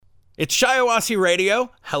It's Shiawassee Radio.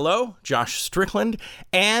 Hello, Josh Strickland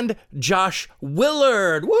and Josh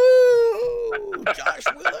Willard. Woo! Josh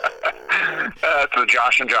Willard. It's the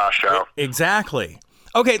Josh and Josh show. Exactly.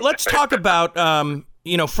 Okay, let's talk about,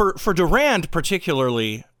 for Durand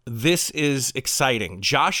particularly, this is exciting.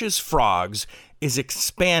 Josh's Frogs is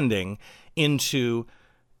expanding into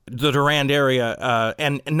the Durand area,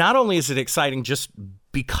 and not only is it exciting just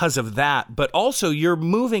because of that, but also you're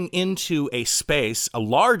moving into a space, a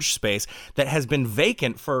large space that has been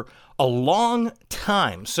vacant for a long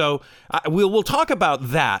time. So we'll talk about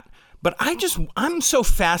that. But I'm so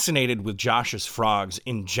fascinated with Josh's Frogs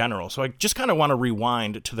in general. So I just kind of want to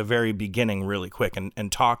rewind to the very beginning really quick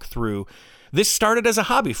and talk through. This started as a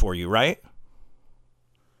hobby for you, right?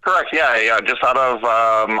 Correct. Yeah. Just out of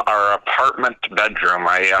our apartment bedroom.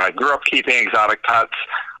 I grew up keeping exotic pets.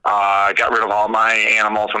 I got rid of all my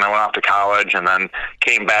animals when I went off to college, and then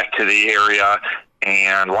came back to the area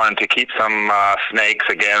and wanted to keep some snakes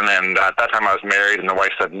again. And at that time I was married, and the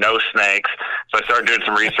wife said no snakes. So I started doing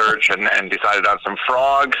some research and decided on some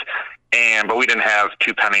frogs. But we didn't have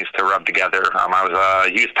two pennies to rub together. I was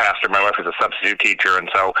a youth pastor. My wife was a substitute teacher. And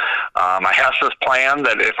so I hatched this plan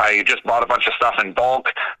that if I just bought a bunch of stuff in bulk,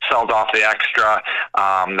 sold off the extra,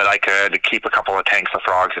 that I could keep a couple of tanks of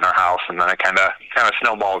frogs in our house. And then it kind of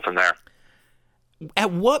snowballed from there.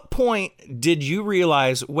 At what point did you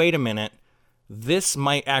realize, wait a minute, this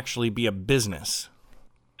might actually be a business?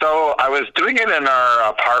 So I was doing it in our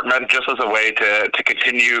apartment just as a way to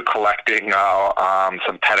continue collecting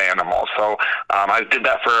some pet animals. So I did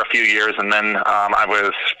that for a few years, and then I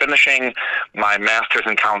was finishing my master's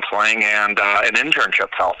in counseling, and an internship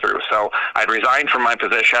fell through. So I'd resigned from my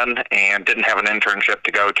position and didn't have an internship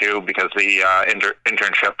to go to because the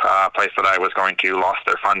internship place that I was going to lost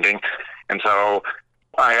their funding. And so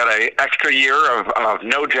I had an extra year of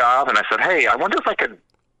no job, and I said, hey, I wonder if I could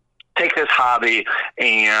take this hobby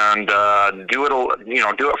and do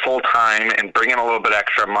it full time and bring in a little bit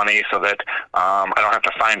extra money so that I don't have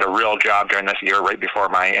to find a real job during this year right before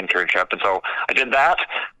my internship. And so I did that.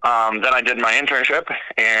 Then I did my internship,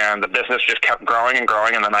 and the business just kept growing and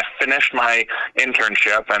growing. And then I finished my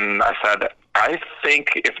internship, and I said, I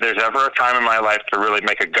think if there's ever a time in my life to really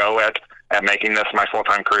make a go at making this my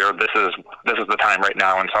full-time career, this is the time right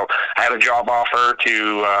now. And so I had a job offer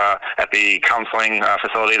at the counseling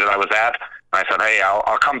facility that I was at. And I said, hey,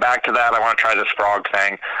 I'll come back to that. I want to try this frog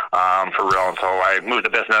thing for real. And so I moved the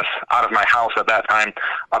business out of my house at that time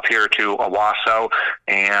up here to Owasso.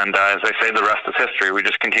 And as I say, the rest is history. We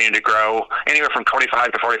just continue to grow anywhere from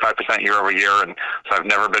 25 to 45% year over year. And so I've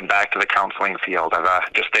never been back to the counseling field.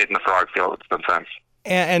 I've just stayed in the frog field since then.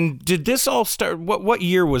 And did this all start, what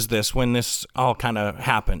year was this when this all kind of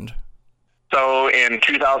happened? So in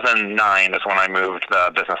 2009 is when I moved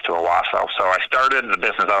the business to Owasso. So I started the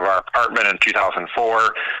business out of our apartment in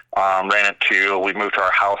 2004, we moved to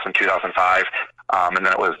our house in 2005, and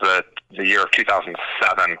then it was the year of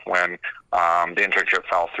 2007 when the internship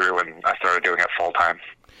fell through and I started doing it full time.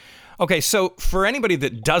 Okay, so for anybody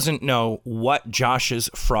that doesn't know what Josh's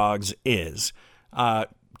Frogs is,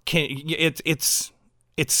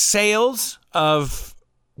 it's sales of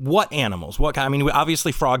what animals?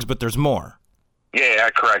 Obviously frogs, but there's more. Yeah,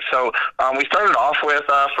 correct. So we started off with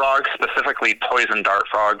frogs, specifically poison dart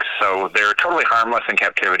frogs. So they're totally harmless in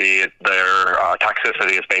captivity. Their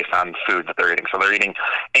toxicity is based on food that they're eating. So they're eating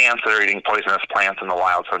ants, they're eating poisonous plants in the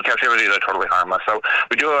wild. So in captivity, they're totally harmless. So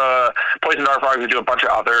we do a poison dart frogs. We do a bunch of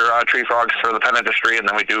other tree frogs for the pet industry, and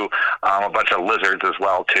then we do a bunch of lizards as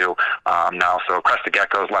well too now. So crested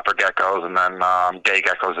geckos, leopard geckos, and then day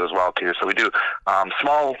geckos as well too. So we do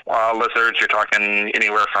small lizards. You're talking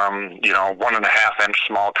anywhere from 1.5-inch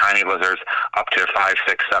small tiny lizards up to 5,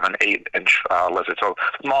 6, 7, 8-inch lizards. So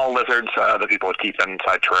small lizards that people would keep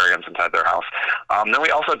inside terrariums inside their house. Then we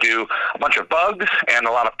also do a bunch of bugs and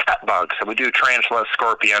a lot of pet bugs. So we do tarantulas,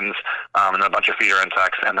 scorpions, and then a bunch of feeder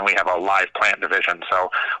insects. And then we have a live plant division. So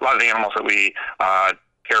a lot of the animals that we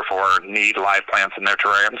care for need live plants in their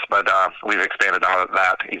terrariums, but we've expanded out of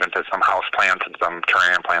that even to some house plants and some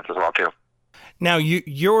terrarium plants as well too. Now,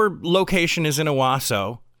 your location is in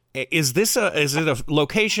Owasso. Is it a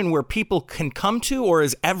location where people can come to, or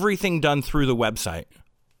is everything done through the website?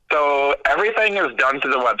 So everything is done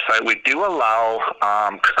through the website. We do allow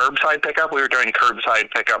curbside pickup. We were doing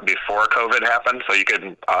curbside pickup before COVID happened, so you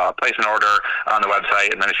could place an order on the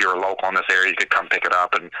website, and then if you were local in this area, you could come pick it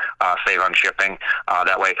up and save on shipping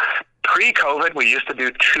that way. Pre-COVID, we used to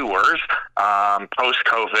do tours.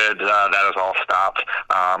 Post-COVID, that has all stopped.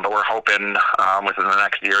 But we're hoping within the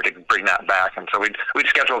next year to bring that back. And so we'd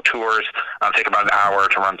schedule tours, take about an hour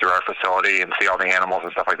to run through our facility and see all the animals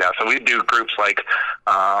and stuff like that. So we do groups like,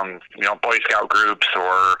 Boy Scout groups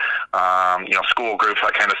or, school groups,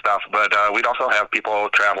 that kind of stuff. But we'd also have people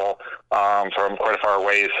travel from quite a far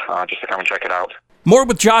ways just to come and check it out. More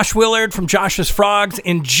with Josh Willard from Josh's Frogs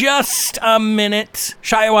in just a minute.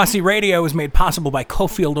 Shiawassee Radio is made possible by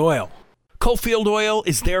Cofield Oil. Cofield Oil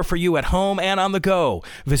is there for you at home and on the go.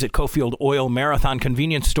 Visit Cofield Oil Marathon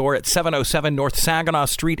Convenience Store at 707 North Saginaw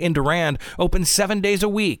Street in Durand, open 7 days a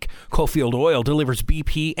week. Cofield Oil delivers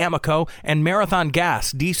BP, Amoco, and Marathon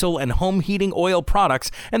gas, diesel, and home heating oil products,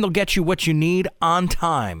 and they'll get you what you need on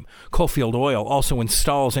time. Cofield Oil also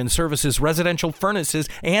installs and services residential furnaces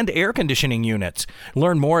and air conditioning units.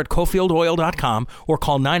 Learn more at CofieldOil.com or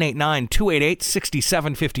call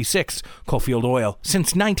 989-288-6756. Cofield Oil,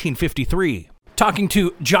 since 1953. Talking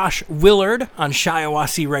to Josh Willard on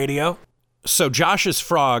Shiawassee Radio. So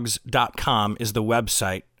joshsfrogs.com is the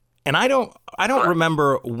website. And I don't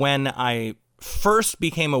remember when I first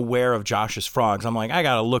became aware of Josh's Frogs. I'm like, I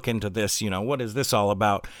got to look into this, what is this all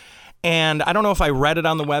about? And I don't know if I read it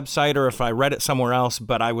on the website or if I read it somewhere else,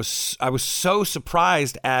 but I was so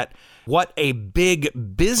surprised at what a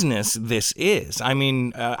big business this is. I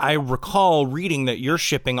mean, I recall reading that you're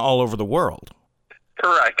shipping all over the world.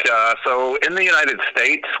 Correct. So in the United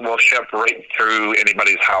States, we'll ship right through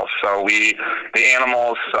anybody's house. So the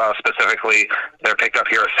animals specifically, they're picked up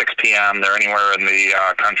here at 6 p.m. They're anywhere in the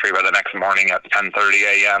country by the next morning at 10:30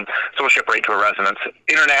 a.m. So we'll ship right to a residence.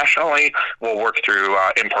 Internationally, we'll work through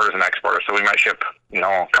importers and exporters. So we might ship,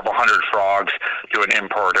 a couple hundred frogs to an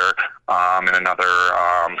importer in another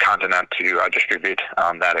continent to distribute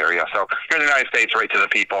that area. So here in the United States, right to the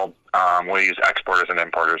people, we'll use exporters and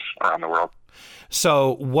importers around the world.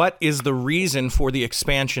 So what is the reason for the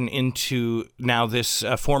expansion into now this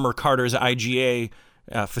former Carter's IGA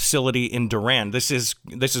facility in Durand? This is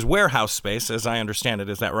warehouse space, as I understand it.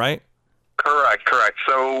 Is that right? Correct.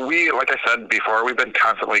 So like I said before, we've been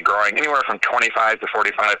constantly growing anywhere from 25 to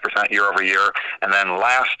 45% year over year. And then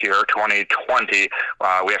last year, 2020,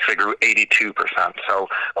 we actually grew 82%. So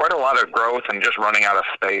quite a lot of growth and just running out of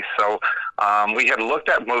space. So we had looked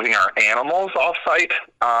at moving our animals off-site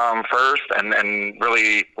first and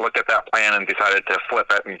really looked at that plan and decided to flip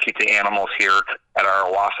it and keep the animals here at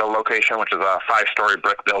our Owasso location, which is a 5-story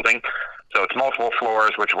brick building. So it's multiple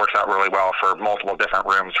floors, which works out really well for multiple different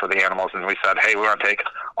rooms for the animals. And we said, hey, we want to take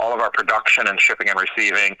all of our production and shipping and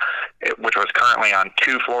receiving, which was currently on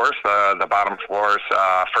 2 floors, the bottom floors,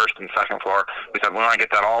 first and second floor. We said, we want to get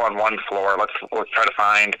that all on one floor. Let's try to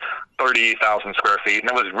find 30,000 square feet. And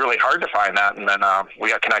it was really hard to find that. And then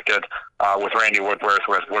we got connected with Randy Woodworth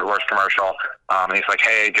with Woodworth Commercial. And he's like,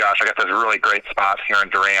 hey, Josh, I got this really great spot here in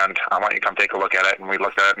Durand. I want you to come take a look at it. And we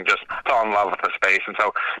looked at it and just fell in love with the space. And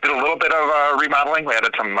so did a little bit of remodeling. We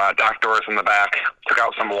added some dock doors in the back, took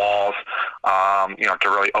out some walls, to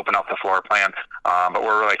really open up the floor plan. But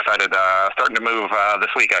we're really excited, starting to move this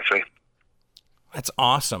week, actually. That's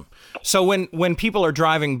awesome. So when people are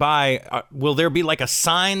driving by, will there be like a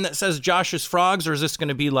sign that says Josh's Frogs, or is this going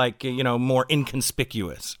to be like, more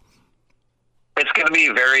inconspicuous? It's going to be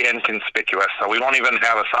very inconspicuous, so we won't even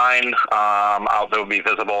have a sign out that will be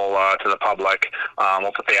visible to the public.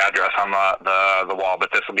 We'll put the address on the wall,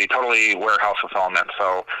 but this will be totally warehouse fulfillment.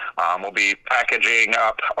 So we'll be packaging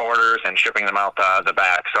up orders and shipping them out the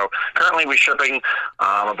back. So currently we're shipping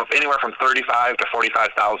anywhere from 35 to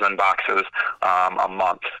 45,000 boxes a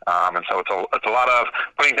month, and so it's a lot of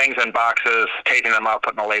putting things in boxes, taping them up,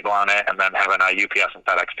 putting a label on it, and then having a UPS and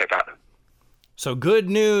FedEx pick up. So good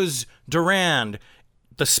news, Durand.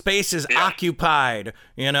 The space is occupied.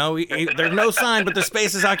 There's no sign, but the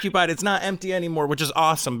space is occupied. It's not empty anymore, which is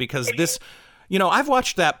awesome because this, I've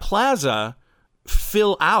watched that plaza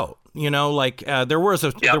fill out. There was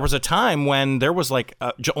a time when there was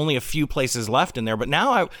only a few places left in there, but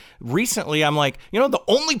now recently I'm like, the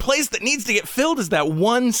only place that needs to get filled is that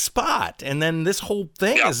one spot, and then this whole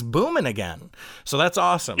thing is booming again. So that's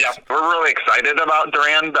awesome. Yeah, we're really excited about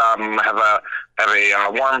Durand. Have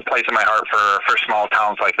a warm place in my heart for small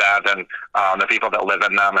towns like that and the people that live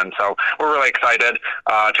in them. And so we're really excited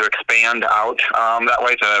to expand out that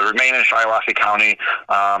way, to remain in Shiawassee County,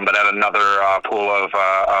 but at another pool of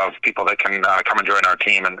people that can come and join our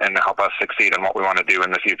team and help us succeed in what we want to do in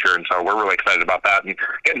the future. And so we're really excited about that. And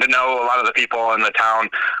getting to know a lot of the people in the town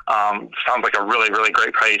sounds like a really, really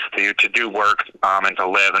great place to do work and to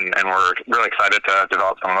live. And we're really excited to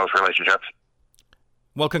develop some of those relationships.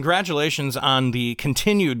 Well, congratulations on the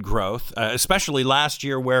continued growth, especially last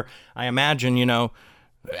year, where I imagine,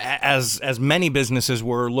 as many businesses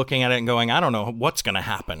were looking at it and going, I don't know what's going to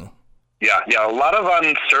happen. Yeah, a lot of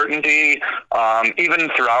uncertainty, even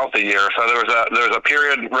throughout the year. So there was a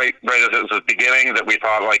period right as it was beginning that we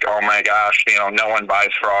thought like, oh my gosh, no one buys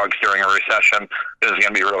frogs during a recession. This is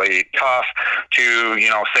going to be really tough. To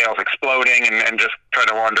sales exploding and just try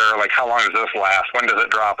to wonder like, how long does this last? When does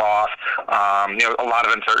it drop off? A lot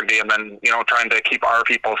of uncertainty, and then trying to keep our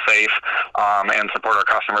people safe and support our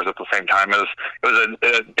customers at the same time. It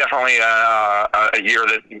was definitely a year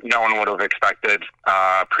that no one would have expected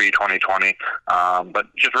pre-2020. But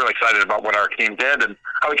just really excited about what our team did and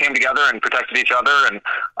how we came together and protected each other and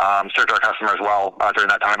served our customers well during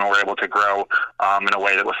that time, and were able to grow in a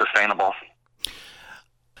way that was sustainable.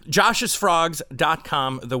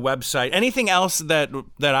 Josh'sFrogs.com, the website. Anything else that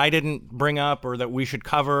I didn't bring up or that we should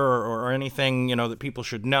cover, or anything that people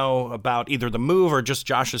should know about either the move or just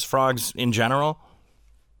Josh's Frogs in general?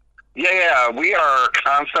 Yeah, we are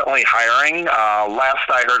constantly hiring. Last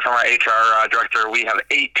I heard from our HR director, we have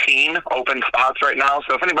 18 open spots right now.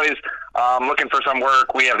 So if anybody's looking for some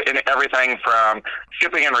work, we have everything from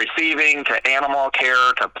shipping and receiving to animal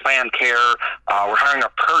care to plant care. We're hiring a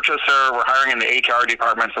purchaser. We're hiring in the HR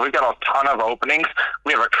department. So we've got a ton of openings.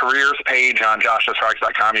 We have a careers page on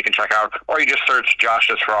joshsfrogs.com you can check out, or you just search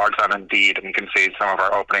Josh's Frogs on Indeed and you can see some of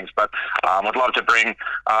our openings. But would love to bring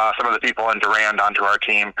some of the people in Durand onto our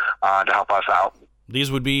team to help us out.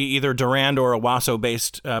 These would be either Durand or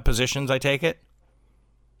Owasso-based positions, I take it?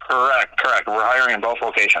 Correct. We're hiring in both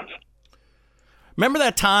locations. Remember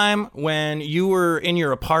that time when you were in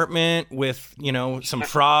your apartment with, some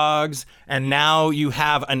frogs, and now you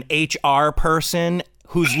have an HR person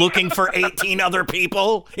who's looking for 18 other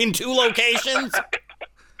people in 2 locations?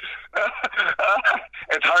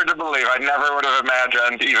 It's hard to believe. I never would have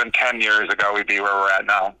imagined even 10 years ago we'd be where we're at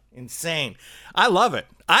now. Insane. I love it.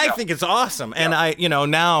 I think it's awesome. And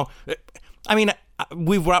now,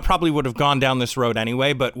 we probably would have gone down this road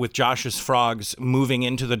anyway, but with Josh's Frogs moving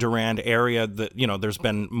into the Durand area, there's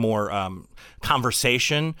been more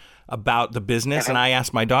conversation about the business. And I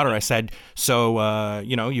asked my daughter, I said, so,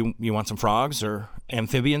 you want some frogs or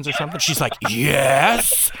amphibians or something? She's like,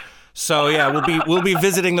 yes. So yeah, we'll be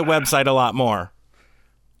visiting the website a lot more.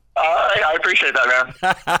 All right, I appreciate that,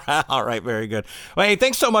 man. All right, very good. Well, hey,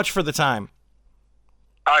 thanks so much for the time.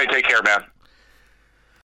 All right, take care, man.